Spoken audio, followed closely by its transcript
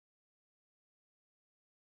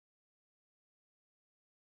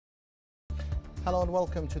Hello and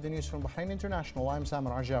welcome to the news from Bahrain International. I'm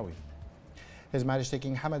Samar Arjawi. His Majesty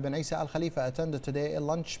King Hamad bin Isa Al Khalifa attended today a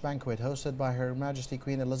lunch banquet hosted by Her Majesty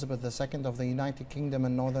Queen Elizabeth II of the United Kingdom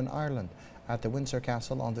and Northern Ireland at the Windsor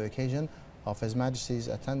Castle on the occasion of His Majesty's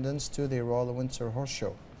attendance to the Royal Windsor Horse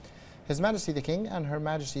Show. His Majesty the King and Her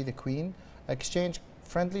Majesty the Queen exchanged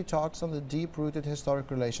friendly talks on the deep-rooted historic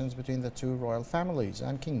relations between the two royal families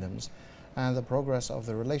and kingdoms and the progress of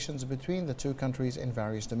the relations between the two countries in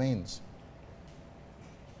various domains.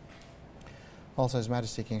 Also, His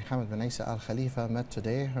Majesty King Hamad bin Isa Al Khalifa met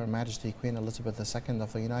today Her Majesty Queen Elizabeth II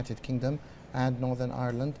of the United Kingdom and Northern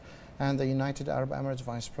Ireland and the United Arab Emirates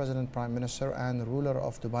Vice President, Prime Minister and ruler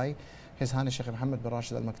of Dubai, His Highness Sheikh Mohammed bin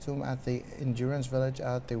Rashid Al Maktoum at the Endurance Village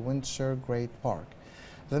at the Windsor Great Park.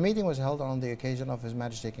 The meeting was held on the occasion of His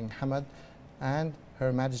Majesty King Hamad and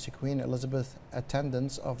Her Majesty Queen Elizabeth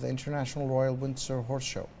attendance of the International Royal Windsor Horse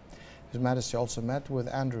Show. His Majesty also met with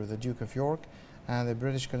Andrew, the Duke of York, and the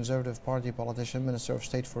British Conservative Party politician, Minister of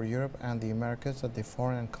State for Europe and the Americas at the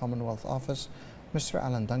Foreign and Commonwealth Office, Mr.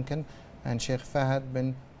 Alan Duncan, and Sheikh Fahad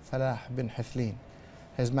bin Falah bin Hithleen.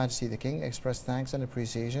 His Majesty the King expressed thanks and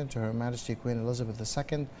appreciation to Her Majesty Queen Elizabeth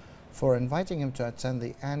II for inviting him to attend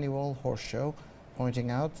the annual horse show,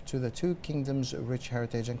 pointing out to the two kingdoms' rich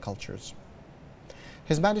heritage and cultures.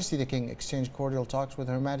 His Majesty the King exchanged cordial talks with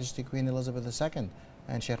Her Majesty Queen Elizabeth II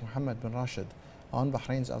and Sheikh Mohammed bin Rashid on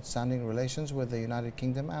Bahrain's outstanding relations with the United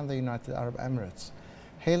Kingdom and the United Arab Emirates,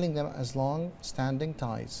 hailing them as long-standing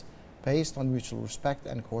ties based on mutual respect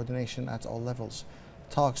and coordination at all levels.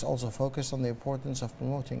 Talks also focused on the importance of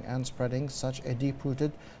promoting and spreading such a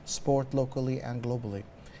deep-rooted sport locally and globally.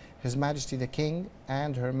 His Majesty the King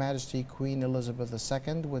and Her Majesty Queen Elizabeth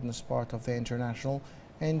II witnessed part of the international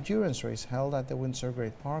endurance race held at the Windsor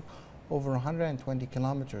Great Park, over 120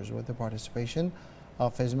 kilometers, with the participation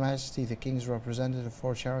of His Majesty the King's representative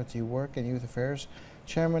for charity work and youth affairs,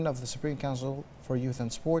 Chairman of the Supreme Council for Youth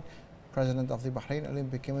and Sport, President of the Bahrain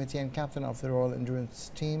Olympic Committee and Captain of the Royal Endurance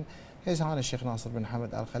Team, His Highness Sheikh Nasser bin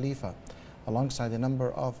Hamad Al Khalifa, alongside a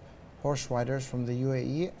number of horse riders from the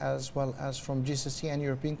UAE as well as from GCC and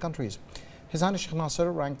European countries. His Highness Sheikh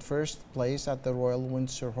Nasser ranked first place at the Royal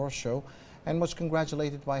Windsor Horse Show and was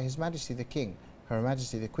congratulated by His Majesty the King, Her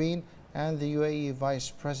Majesty the Queen, and the UAE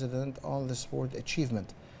Vice President on the sport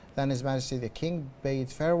achievement. Then His Majesty the King bade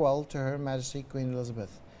farewell to Her Majesty Queen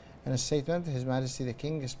Elizabeth. In a statement, His Majesty the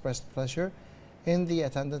King expressed pleasure in the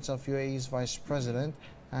attendance of UAE's Vice President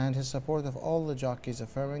and his support of all the jockeys,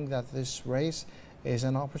 affirming that this race is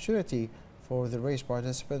an opportunity for the race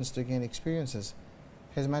participants to gain experiences.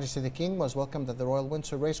 His Majesty the King was welcomed at the Royal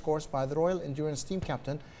Windsor Racecourse by the Royal Endurance Team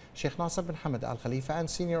Captain Sheikh Nasser bin Hamad Al Khalifa and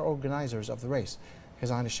senior organizers of the race. His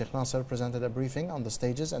Highness Sheikh Nasser presented a briefing on the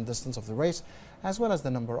stages and distance of the race, as well as the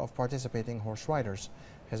number of participating horse riders.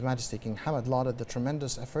 His Majesty King Hamad lauded the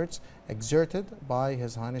tremendous efforts exerted by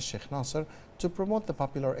His Highness Sheikh Nasser to promote the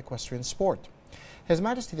popular equestrian sport. His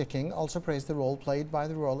Majesty the King also praised the role played by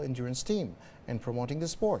the Royal Endurance Team in promoting the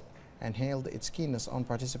sport and hailed its keenness on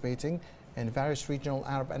participating in various regional,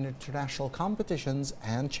 Arab and international competitions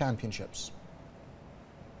and championships.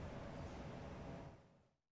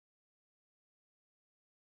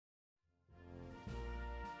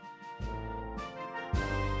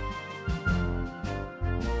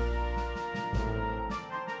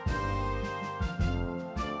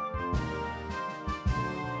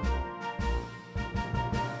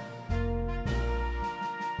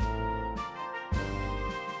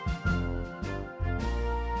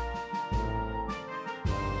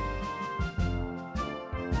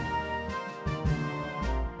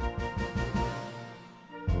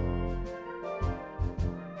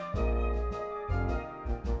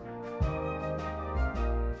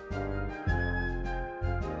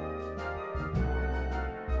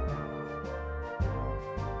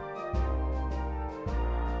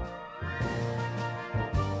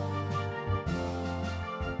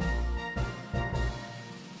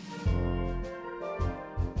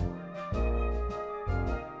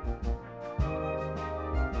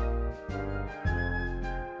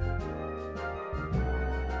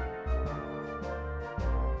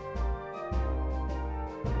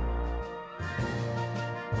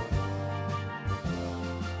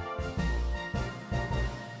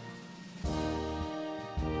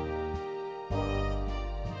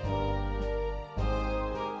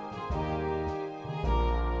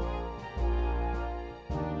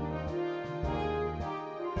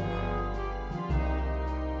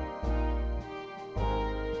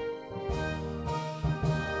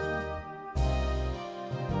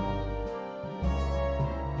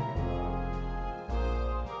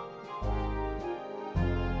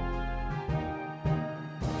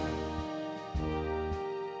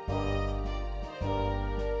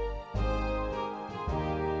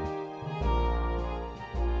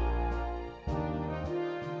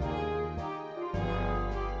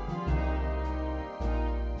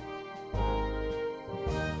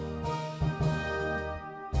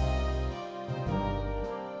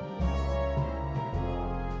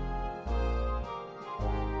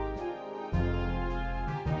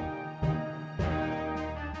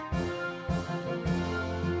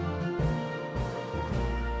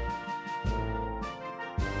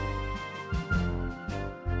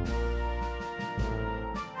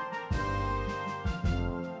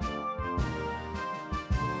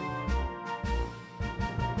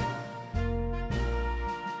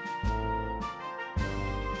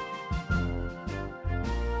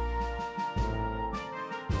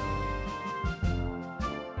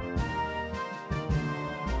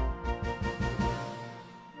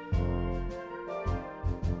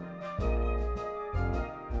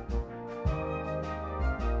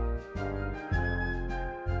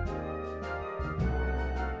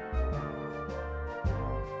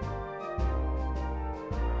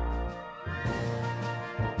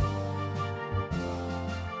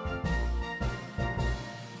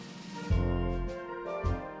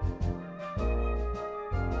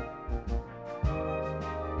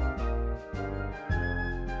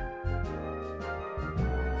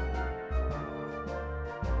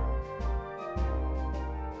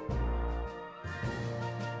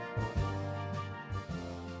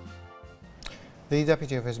 The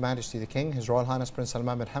Deputy of His Majesty the King, His Royal Highness Prince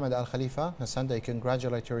Salman bin Hamad Al Khalifa, has sent a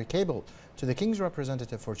congratulatory cable to the King's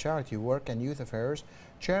representative for Charity Work and Youth Affairs,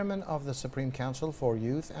 Chairman of the Supreme Council for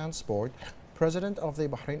Youth and Sport, President of the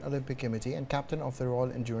Bahrain Olympic Committee and Captain of the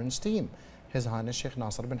Royal Endurance Team, His Highness Sheikh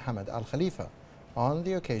Nasser bin Hamad Al Khalifa, on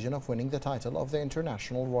the occasion of winning the title of the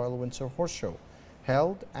International Royal Windsor Horse Show,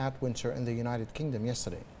 held at Windsor in the United Kingdom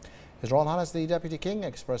yesterday. His Royal Highness the Deputy King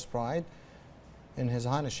expressed pride in His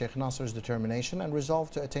Highness Sheikh Nasser's determination and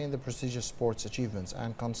resolve to attain the prestigious sports achievements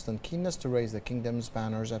and constant keenness to raise the Kingdom's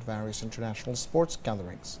banners at various international sports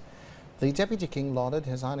gatherings. The Deputy King lauded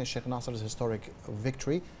His Highness Sheikh Nasser's historic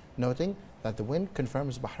victory, noting that the win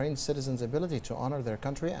confirms Bahrain's citizens' ability to honor their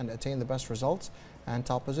country and attain the best results and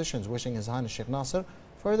top positions, wishing His Highness Sheikh Nasser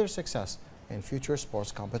further success in future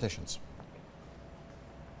sports competitions.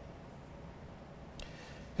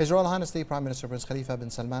 His Royal Highness the Prime Minister Prince Khalifa bin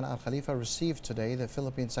Salman Al Khalifa received today the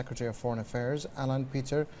Philippine Secretary of Foreign Affairs, Alan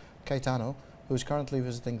Peter Cayetano, who is currently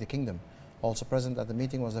visiting the kingdom. Also present at the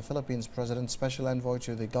meeting was the Philippines President's Special Envoy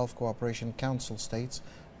to the Gulf Cooperation Council states,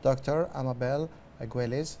 Dr. Amabel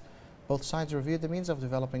Aguiles. Both sides reviewed the means of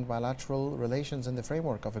developing bilateral relations in the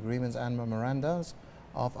framework of agreements and memorandums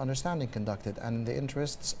of understanding conducted and in the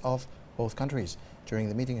interests of both countries. During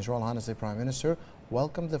the meeting, His Royal Highness the Prime Minister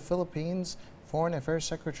welcomed the Philippines Foreign Affairs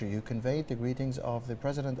Secretary, who conveyed the greetings of the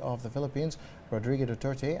President of the Philippines, Rodrigo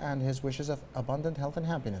Duterte, and his wishes of abundant health and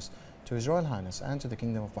happiness to His Royal Highness and to the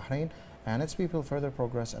Kingdom of Bahrain and its people, further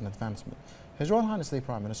progress and advancement. His Royal Highness the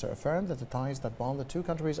Prime Minister affirmed that the ties that bond the two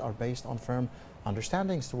countries are based on firm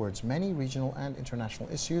understandings towards many regional and international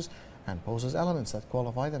issues and poses elements that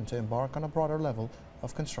qualify them to embark on a broader level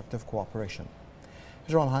of constructive cooperation.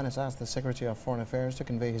 His Royal Highness asked the Secretary of Foreign Affairs to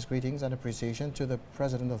convey his greetings and appreciation to the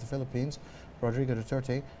President of the Philippines, Rodrigo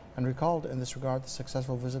Duterte, and recalled in this regard the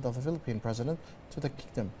successful visit of the Philippine President to the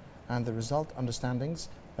Kingdom and the result understandings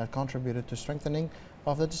that contributed to strengthening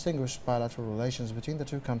of the distinguished bilateral relations between the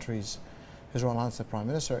two countries. His Royal Highness the Prime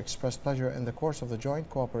Minister expressed pleasure in the course of the joint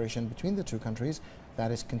cooperation between the two countries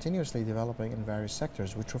that is continuously developing in various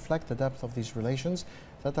sectors, which reflect the depth of these relations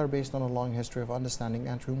that are based on a long history of understanding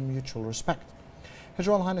and true mutual respect. His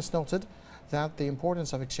Royal Highness noted that the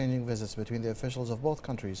importance of exchanging visits between the officials of both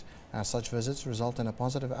countries, as such visits result in a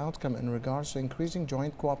positive outcome in regards to increasing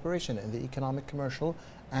joint cooperation in the economic, commercial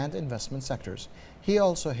and investment sectors. He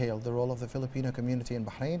also hailed the role of the Filipino community in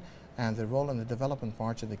Bahrain and the role in the development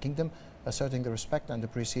parts of the kingdom, asserting the respect and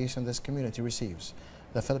appreciation this community receives.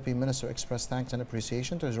 The Philippine Minister expressed thanks and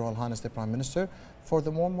appreciation to His Royal Highness the Prime Minister for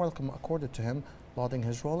the warm welcome accorded to him, lauding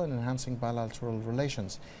his role in enhancing bilateral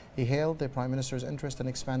relations. He hailed the Prime Minister's interest in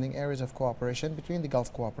expanding areas of cooperation between the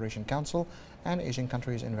Gulf Cooperation Council and Asian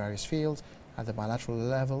countries in various fields at the bilateral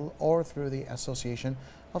level or through the Association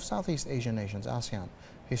of Southeast Asian Nations, ASEAN.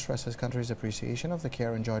 He stressed his country's appreciation of the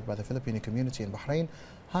care enjoyed by the Filipino community in Bahrain,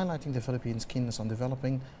 highlighting the Philippines' keenness on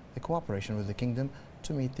developing the cooperation with the kingdom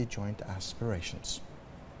to meet the joint aspirations.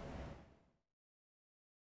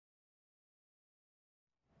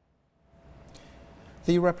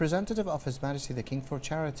 The representative of His Majesty the King for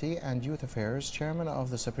Charity and Youth Affairs, Chairman of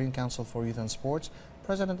the Supreme Council for Youth and Sports,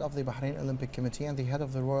 President of the Bahrain Olympic Committee and the head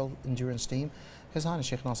of the Royal Endurance Team, His Highness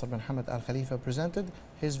Sheikh Nasser bin Hamad Al Khalifa, presented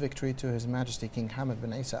his victory to His Majesty King Hamad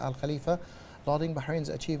bin Isa Al Khalifa, lauding Bahrain's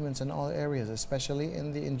achievements in all areas, especially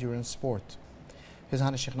in the endurance sport. His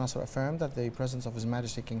Highness Sheikh Nasser affirmed that the presence of His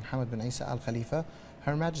Majesty King Hamad bin Isa Al Khalifa,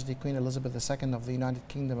 Her Majesty Queen Elizabeth II of the United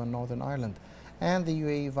Kingdom and Northern Ireland, and the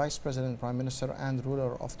UAE Vice President, Prime Minister and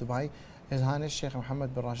ruler of Dubai, His Highness Sheikh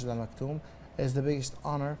Mohammed bin Rashid Al Maktoum, is the biggest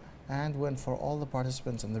honor and win for all the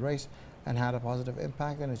participants in the race and had a positive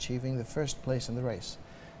impact in achieving the first place in the race.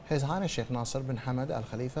 His Highness Sheikh Nasser bin Hamad Al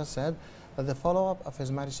Khalifa said that the follow-up of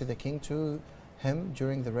His Majesty the King to him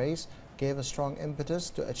during the race gave a strong impetus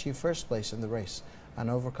to achieve first place in the race and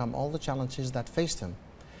overcome all the challenges that faced him.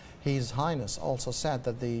 His Highness also said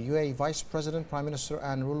that the UAE Vice President, Prime Minister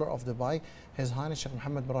and ruler of Dubai, His Highness Sheikh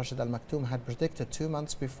Mohammed bin Rashid Al Maktoum, had predicted 2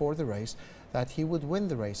 months before the race that he would win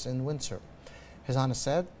the race in Windsor. His Highness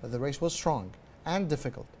said that the race was strong and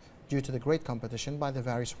difficult due to the great competition by the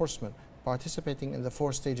various horsemen participating in the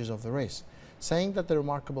 4 stages of the race, saying that the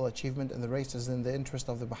remarkable achievement in the race is in the interest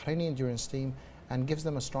of the Bahraini endurance team and gives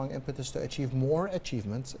them a strong impetus to achieve more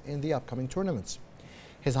achievements in the upcoming tournaments.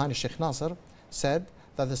 His Highness Sheikh Nasser said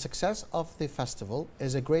that the success of the festival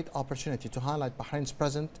is a great opportunity to highlight Bahrain's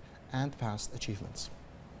present and past achievements.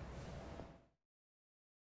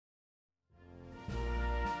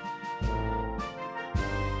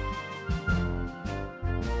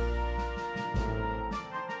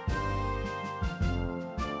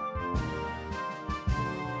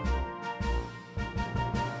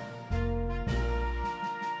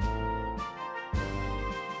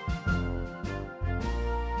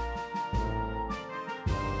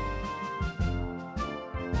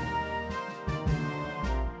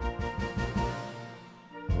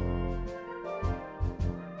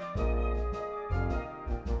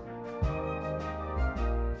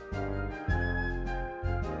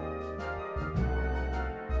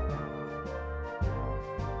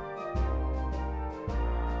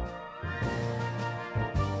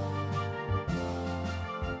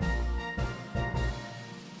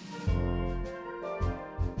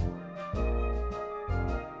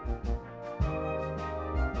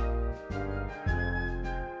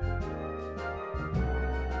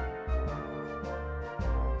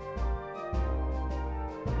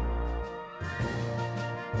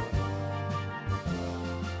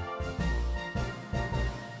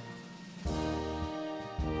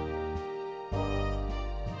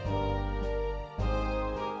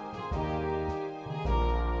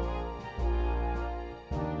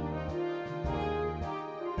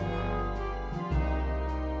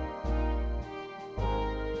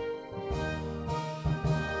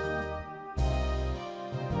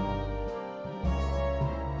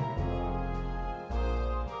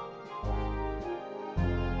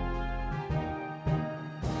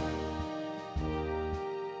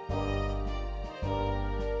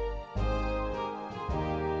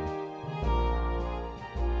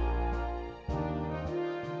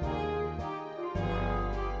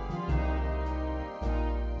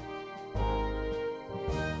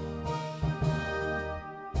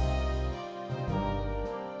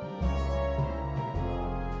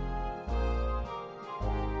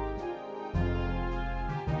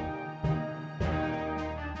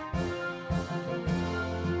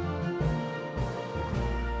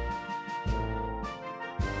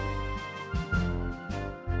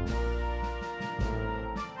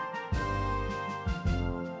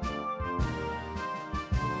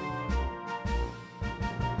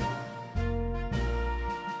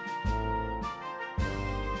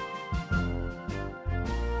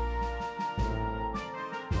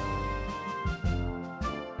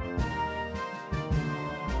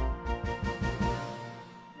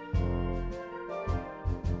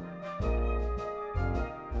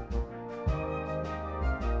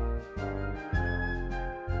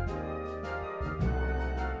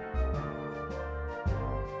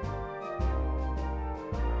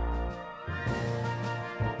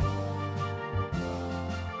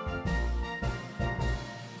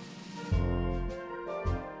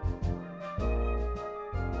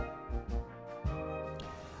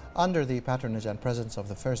 Under the patronage and presence of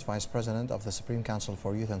the first Vice President of the Supreme Council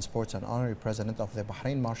for Youth and Sports and Honorary President of the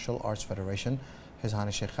Bahrain Martial Arts Federation, His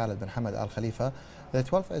Highness Sheikh Khalid bin Hamad Al Khalifa, the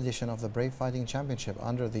 12th edition of the Brave Fighting Championship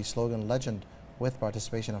under the slogan Legend, with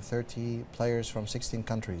participation of 30 players from 16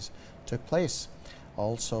 countries, took place.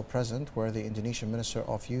 Also present were the Indonesian Minister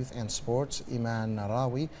of Youth and Sports, Iman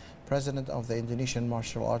Narawi, President of the Indonesian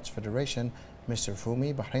Martial Arts Federation, Mr.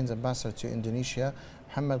 Fumi, Bahrain's ambassador to Indonesia,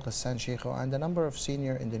 Muhammad Ghassan Sheikho, and a number of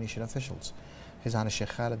senior Indonesian officials. His Highness Sheikh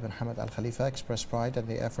Khalid bin Hamad Al Khalifa expressed pride at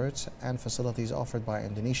the efforts and facilities offered by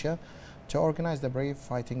Indonesia to organize the Brave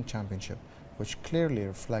Fighting Championship, which clearly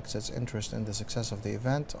reflects its interest in the success of the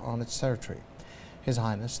event on its territory. His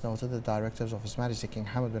Highness noted the directives of His Majesty King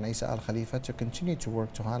Hamad bin Isa Al Khalifa to continue to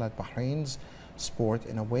work to highlight Bahrain's sport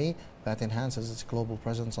in a way that enhances its global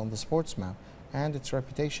presence on the sports map and its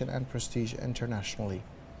reputation and prestige internationally.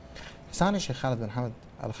 His Highness Sheikh Khalid bin Hamad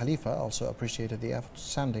Al Khalifa also appreciated the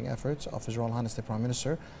outstanding efforts of His Royal Highness the Prime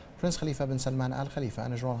Minister, Prince Khalifa bin Salman Al Khalifa,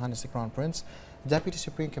 and His Royal Highness the Crown Prince, Deputy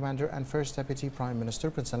Supreme Commander and First Deputy Prime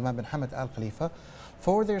Minister Prince Salman bin Hamad Al Khalifa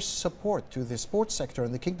for their support to the sports sector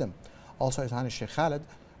in the kingdom. Also, His Highness Sheikh Khalid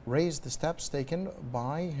raised the steps taken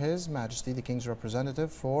by His Majesty the King's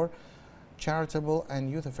representative for Charitable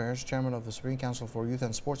and Youth Affairs, Chairman of the Supreme Council for Youth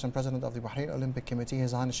and Sports and President of the Bahrain Olympic Committee,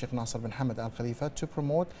 His Highness Sheikh Nasser bin Hamad Al Khalifa, to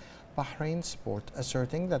promote Bahrain sport,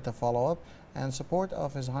 asserting that the follow-up and support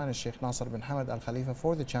of His Highness Sheikh Nasser bin Hamad Al Khalifa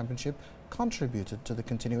for the championship contributed to the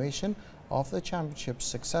continuation of the championship's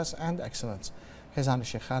success and excellence. His Highness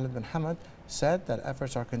Sheikh Khalid bin Hamad said that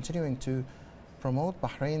efforts are continuing to promote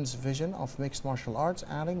Bahrain's vision of mixed martial arts,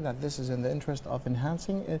 adding that this is in the interest of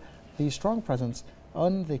enhancing the strong presence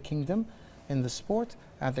on the kingdom in the sport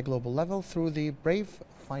at the global level through the Brave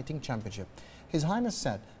Fighting Championship. His Highness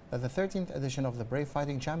said that the 13th edition of the Brave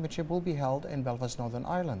Fighting Championship will be held in Belfast, Northern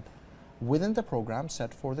Ireland, within the program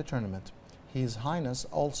set for the tournament. His Highness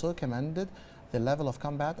also commended the level of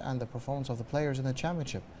combat and the performance of the players in the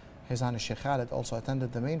championship. His Highness Sheikh Khalid also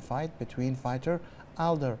attended the main fight between fighter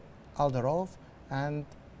Aldarov and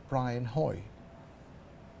Brian Hoy.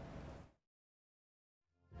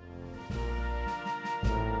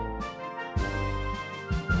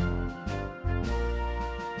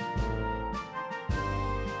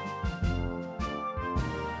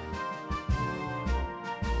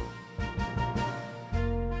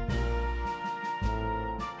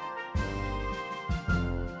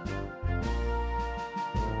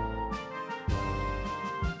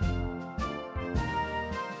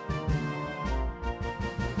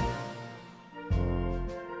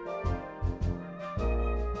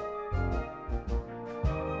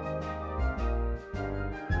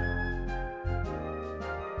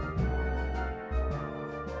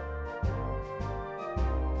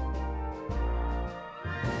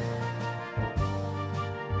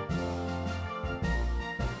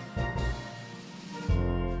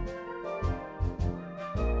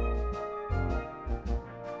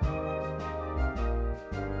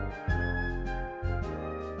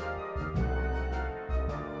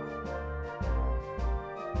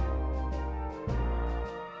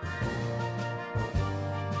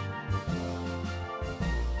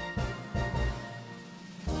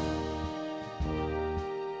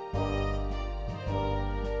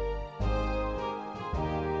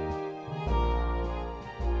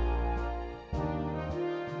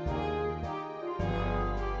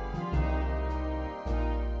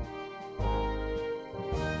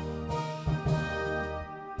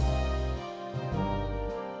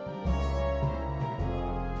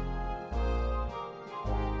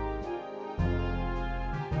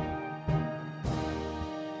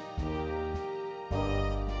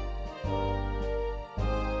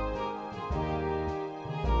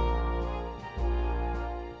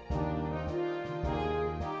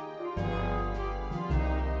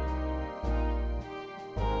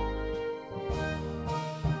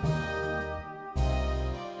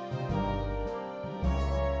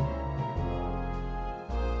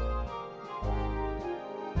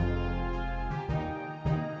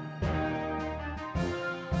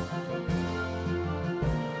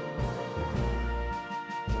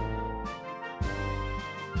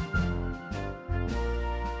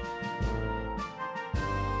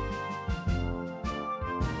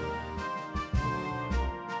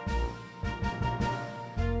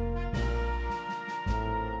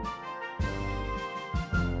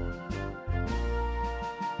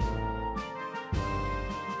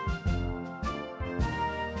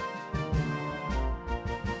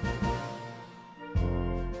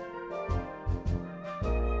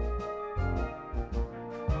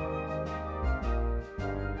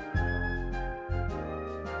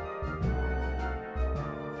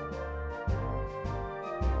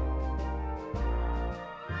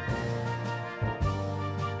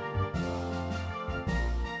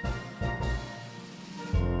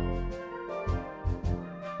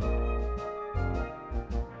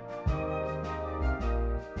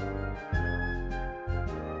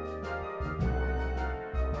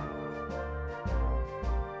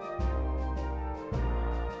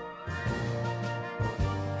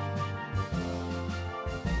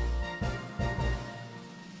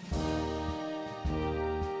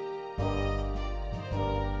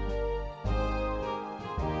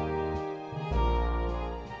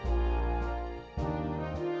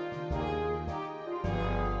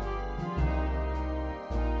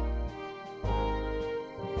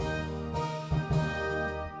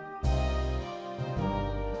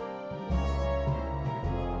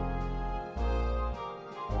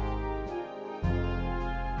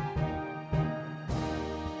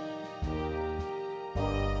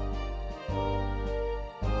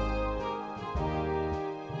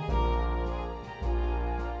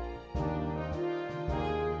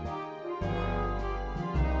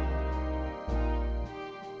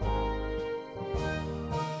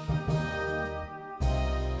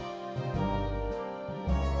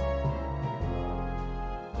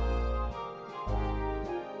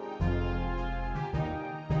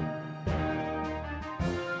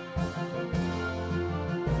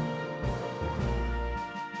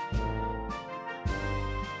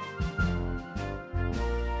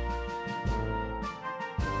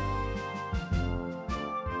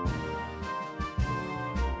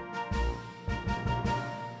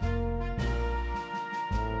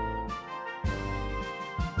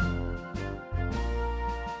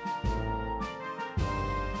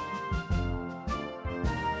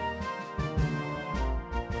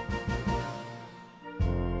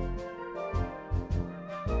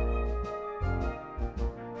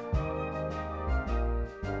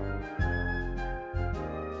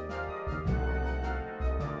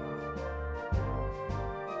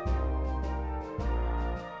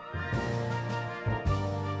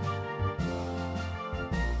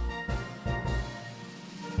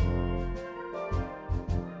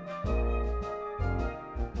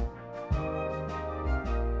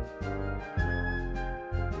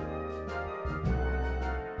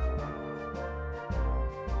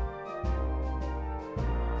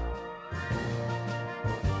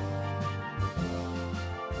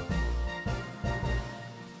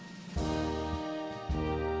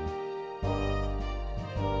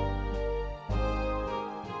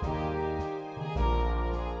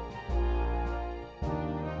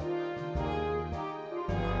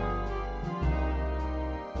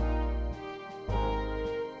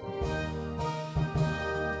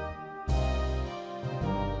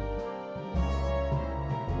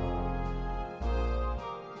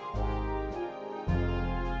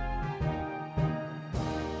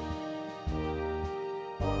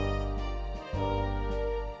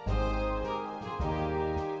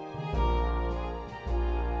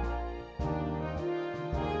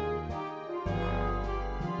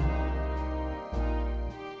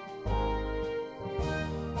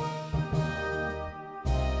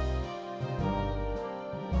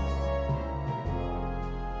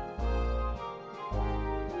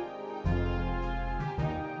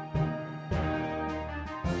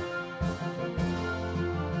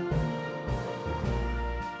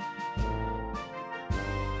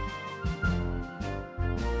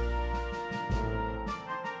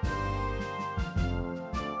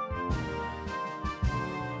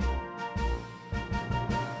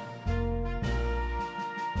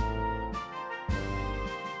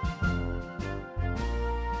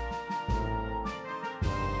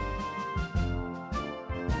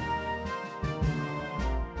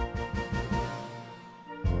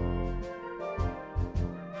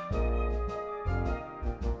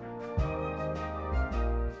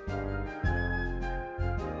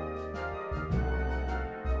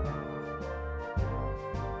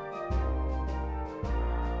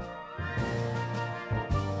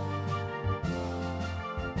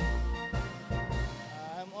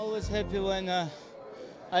 was happy when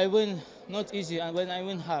I win, not easy, and when I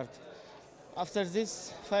win hard. After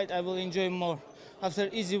this fight, I will enjoy more. After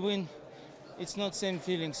easy win, it's not same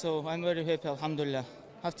feeling, so I'm very happy, alhamdulillah.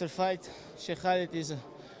 After fight, Sheikh Khalid is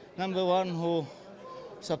number one who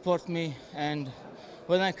support me, and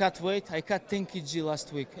when I cut weight, I cut 10 kg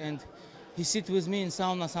last week, and he sit with me in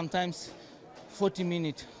sauna sometimes 40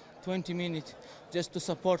 minutes, 20 minutes, just to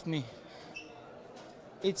support me.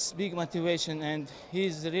 It's big motivation, and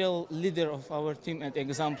he's the real leader of our team and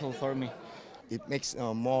example for me. It makes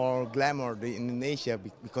more glamour in Indonesia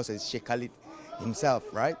because it's Sheikh Khalid himself,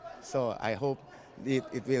 right? So I hope it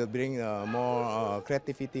will bring more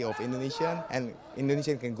creativity of Indonesian, and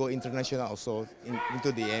Indonesian can go international also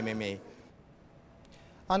into the MMA.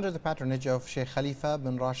 Under the patronage of Sheikh Khalifa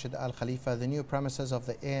bin Rashid Al Khalifa, the new premises of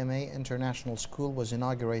the AMA International School was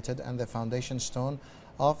inaugurated, and the foundation stone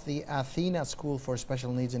of the Athena School for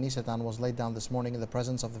Special Needs in Isatan was laid down this morning in the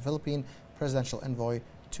presence of the Philippine Presidential Envoy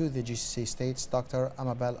to the GCC states, Dr.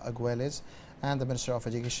 Amabel Aguiles, and the Minister of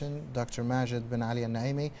Education, Dr. Majid bin Ali Al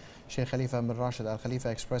Naimi. Sheikh Khalifa bin Rashid Al Khalifa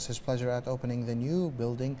expressed his pleasure at opening the new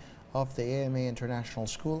building of the AMA International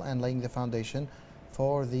School and laying the foundation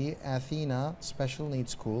for the Athena Special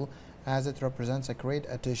Needs School, as it represents a great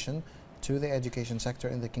addition to the education sector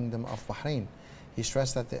in the Kingdom of Bahrain. He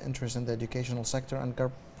stressed that the interest in the educational sector and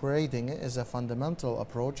incorporating it is a fundamental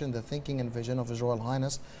approach in the thinking and vision of His Royal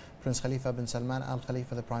Highness Prince Khalifa bin Salman Al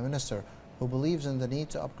Khalifa, the Prime Minister, who believes in the need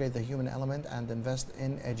to upgrade the human element and invest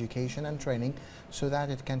in education and training so that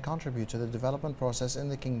it can contribute to the development process in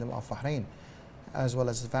the Kingdom of Bahrain, as well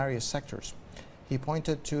as various sectors. He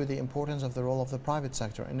pointed to the importance of the role of the private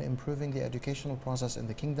sector in improving the educational process in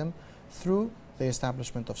the kingdom through the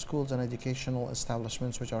establishment of schools and educational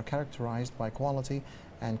establishments which are characterized by quality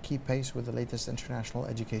and keep pace with the latest international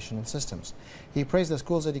educational systems. He praised the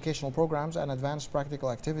school's educational programs and advanced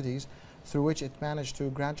practical activities through which it managed to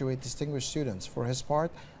graduate distinguished students. For his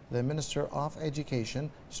part, the Minister of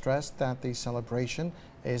Education stressed that the celebration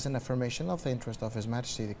is an affirmation of the interest of His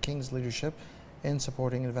Majesty the King's leadership in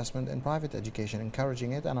supporting investment in private education,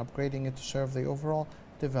 encouraging it and upgrading it to serve the overall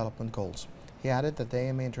development goals. He added that the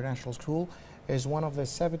AMA International School is one of the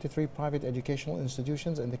 73 private educational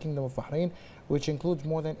institutions in the Kingdom of Bahrain, which includes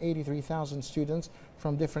more than 83,000 students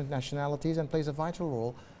from different nationalities and plays a vital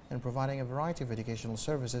role in providing a variety of educational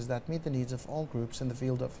services that meet the needs of all groups in the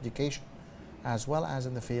field of education, as well as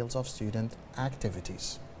in the fields of student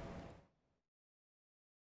activities.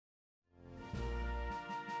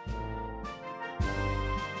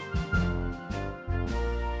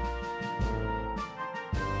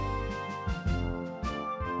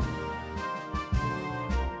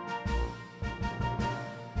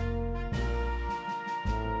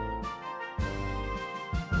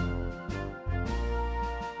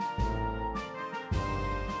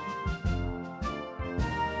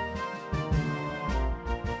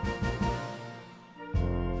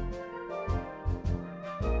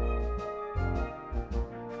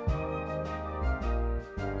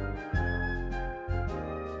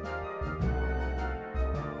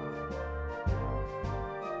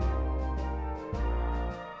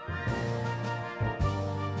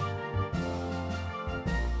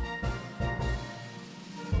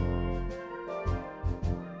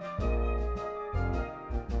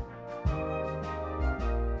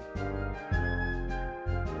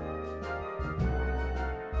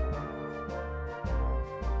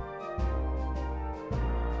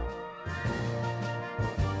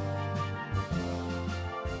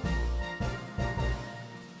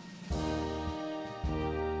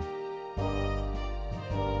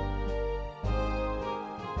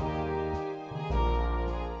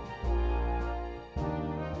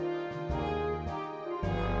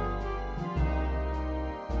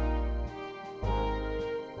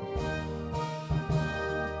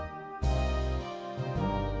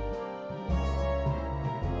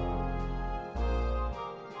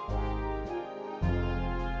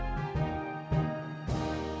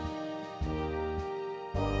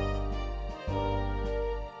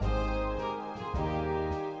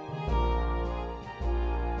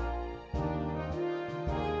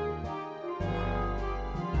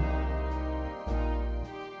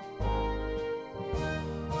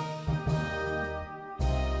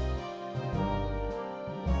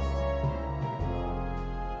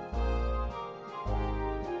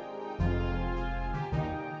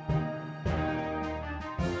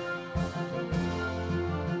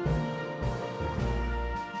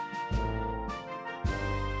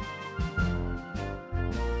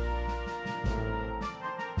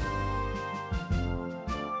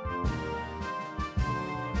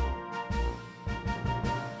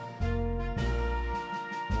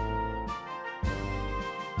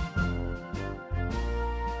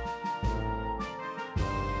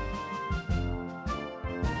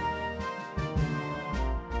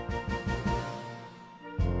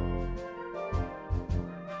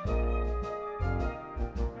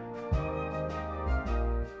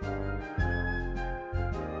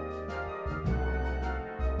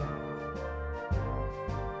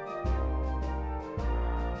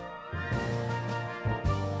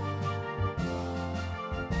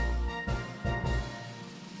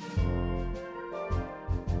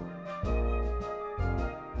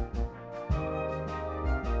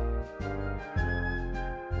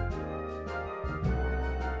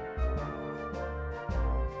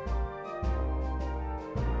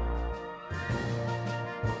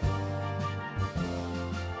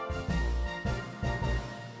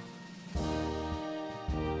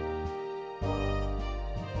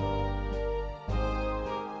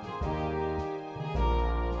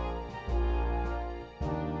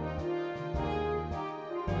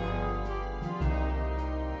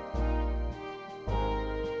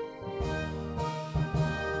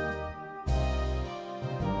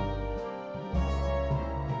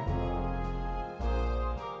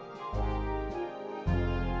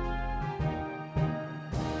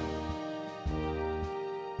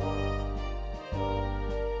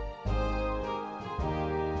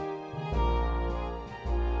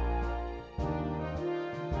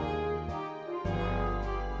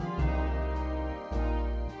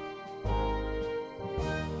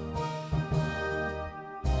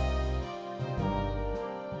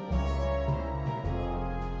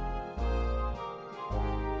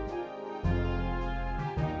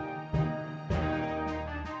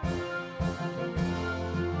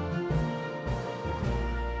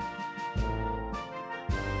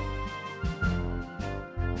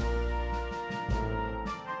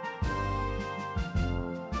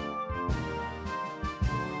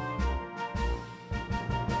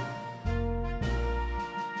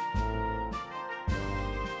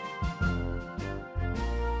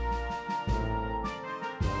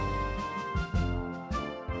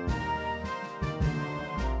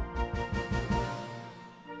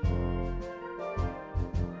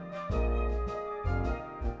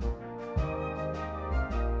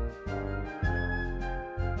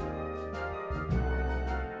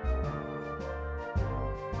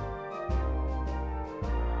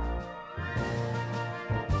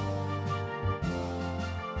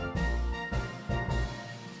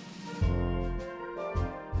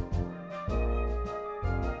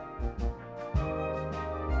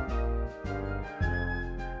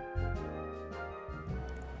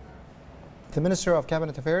 The Minister of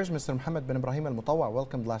Cabinet Affairs, Mr. Mohammed bin Ibrahim Al-Mutawwa,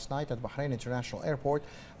 welcomed last night at Bahrain International Airport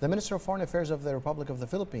the Minister of Foreign Affairs of the Republic of the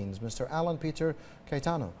Philippines, Mr. Alan Peter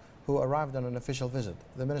Cayetano, who arrived on an official visit.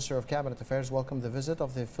 The Minister of Cabinet Affairs welcomed the visit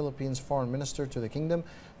of the Philippines Foreign Minister to the kingdom,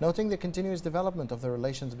 noting the continuous development of the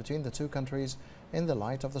relations between the two countries in the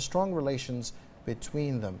light of the strong relations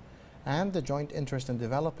between them and the joint interest in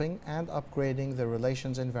developing and upgrading the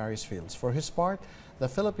relations in various fields. For his part, the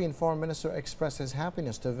Philippine Foreign Minister expressed his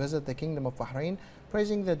happiness to visit the Kingdom of Bahrain,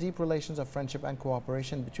 praising the deep relations of friendship and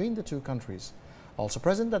cooperation between the two countries. Also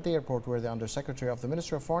present at the airport were the Undersecretary of the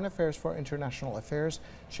Ministry of Foreign Affairs for International Affairs,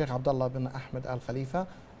 Sheikh Abdullah bin Ahmed Al Khalifa,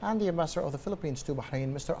 and the Ambassador of the Philippines to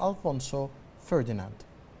Bahrain, Mr. Alfonso Ferdinand.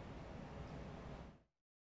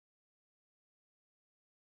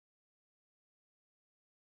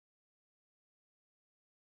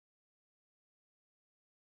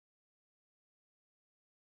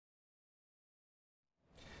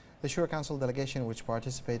 The Shura Council delegation, which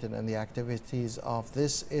participated in the activities of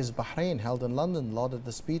This is Bahrain, held in London, lauded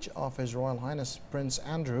the speech of His Royal Highness Prince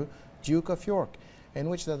Andrew, Duke of York, in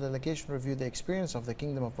which the delegation reviewed the experience of the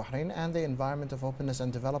Kingdom of Bahrain and the environment of openness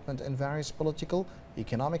and development in various political,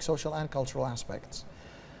 economic, social and cultural aspects.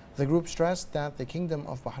 The group stressed that the Kingdom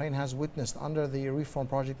of Bahrain has witnessed under the reform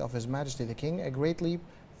project of His Majesty the King a great leap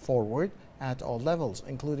forward at all levels,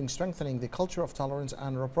 including strengthening the culture of tolerance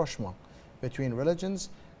and rapprochement between religions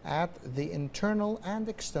at the internal and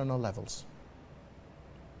external levels.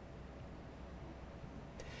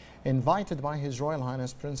 Invited by His Royal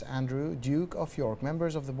Highness Prince Andrew, Duke of York,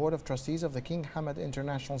 members of the Board of Trustees of the King Hamad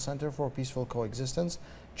International Center for Peaceful Coexistence,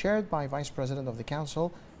 chaired by Vice President of the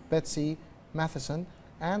Council, Betsy Matheson,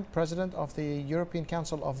 and President of the European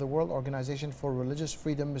Council of the World Organization for Religious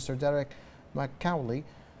Freedom, Mr. Derek Macaulay,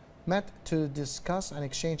 met to discuss and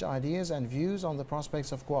exchange ideas and views on the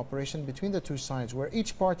prospects of cooperation between the two sides, where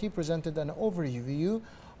each party presented an overview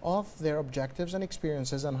of their objectives and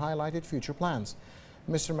experiences and highlighted future plans.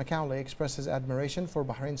 Mr. Macaulay expressed his admiration for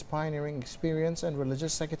Bahrain's pioneering experience in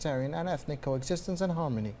religious, sectarian and ethnic coexistence and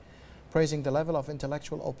harmony, praising the level of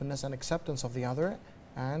intellectual openness and acceptance of the other,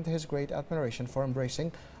 and his great admiration for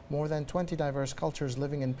embracing more than 20 diverse cultures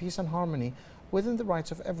living in peace and harmony within the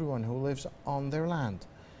rights of everyone who lives on their land.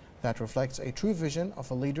 That reflects a true vision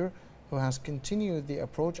of a leader who has continued the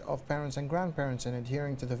approach of parents and grandparents in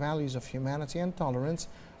adhering to the values of humanity and tolerance,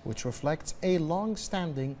 which reflects a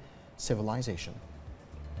long-standing civilization.